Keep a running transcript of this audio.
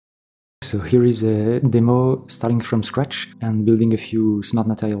So here is a demo starting from scratch and building a few smart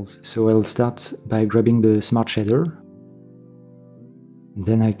materials. So I'll start by grabbing the smart shader.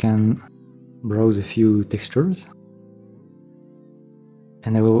 Then I can browse a few textures.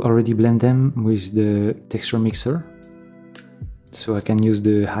 And I will already blend them with the texture mixer. So I can use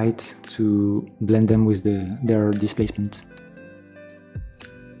the height to blend them with their displacement.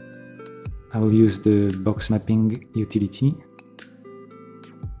 I will use the box mapping utility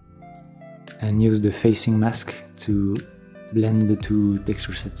and use the facing mask to blend the two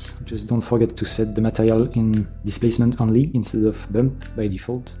texture sets. Just don't forget to set the material in displacement only instead of bump by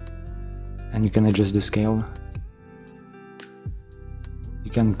default. And you can adjust the scale. You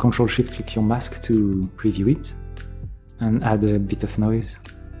can Ctrl-Shift-click your mask to preview it and add a bit of noise.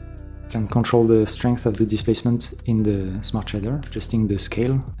 You can control the strength of the displacement in the Smart Shader, adjusting the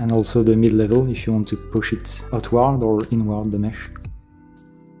scale and also the mid-level if you want to push it outward or inward the mesh.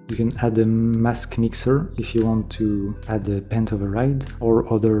 You can add a mask mixer if you want to add a paint override or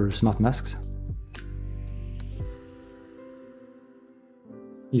other smart masks.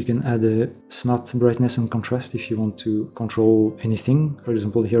 You can add a smart brightness and contrast if you want to control anything. For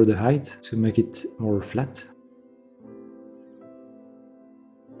example, here the height to make it more flat.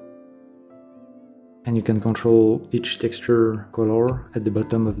 And you can control each texture color at the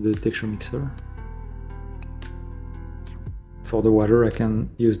bottom of the texture mixer. For the water, I can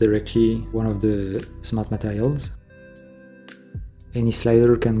use directly one of the smart materials. Any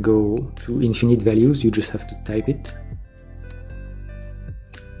slider can go to infinite values, you just have to type it.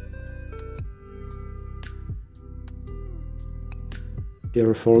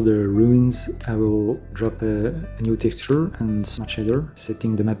 Here for the ruins, I will drop a new texture and smart shader,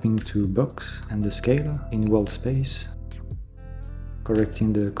 setting the mapping to box and the scale in wall space.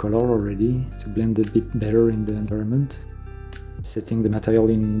 Correcting the color already to blend a bit better in the environment. Setting the material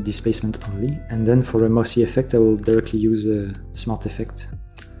in displacement only. And then for a mossy effect, I will directly use a smart effect.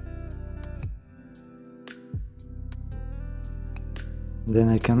 Then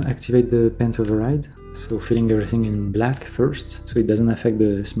I can activate the paint override. So filling everything in black first, so it doesn't affect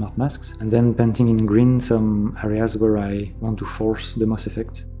the smart masks, and then painting in green some areas where I want to force the moss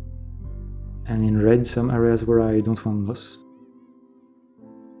effect, and in red some areas where I don't want moss.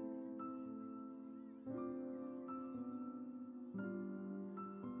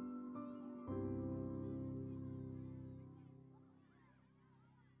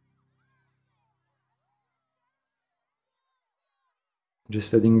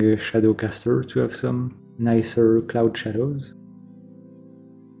 Just adding a shadow caster to have some nicer cloud shadows.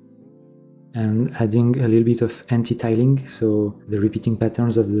 And adding a little bit of anti-tiling, so the repeating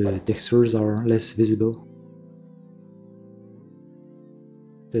patterns of the textures are less visible.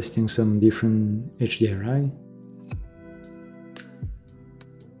 Testing some different HDRI.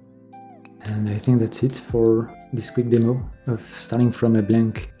 And I think that's it for this quick demo of starting from a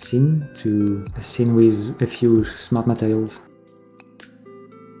blank scene to a scene with a few smart materials.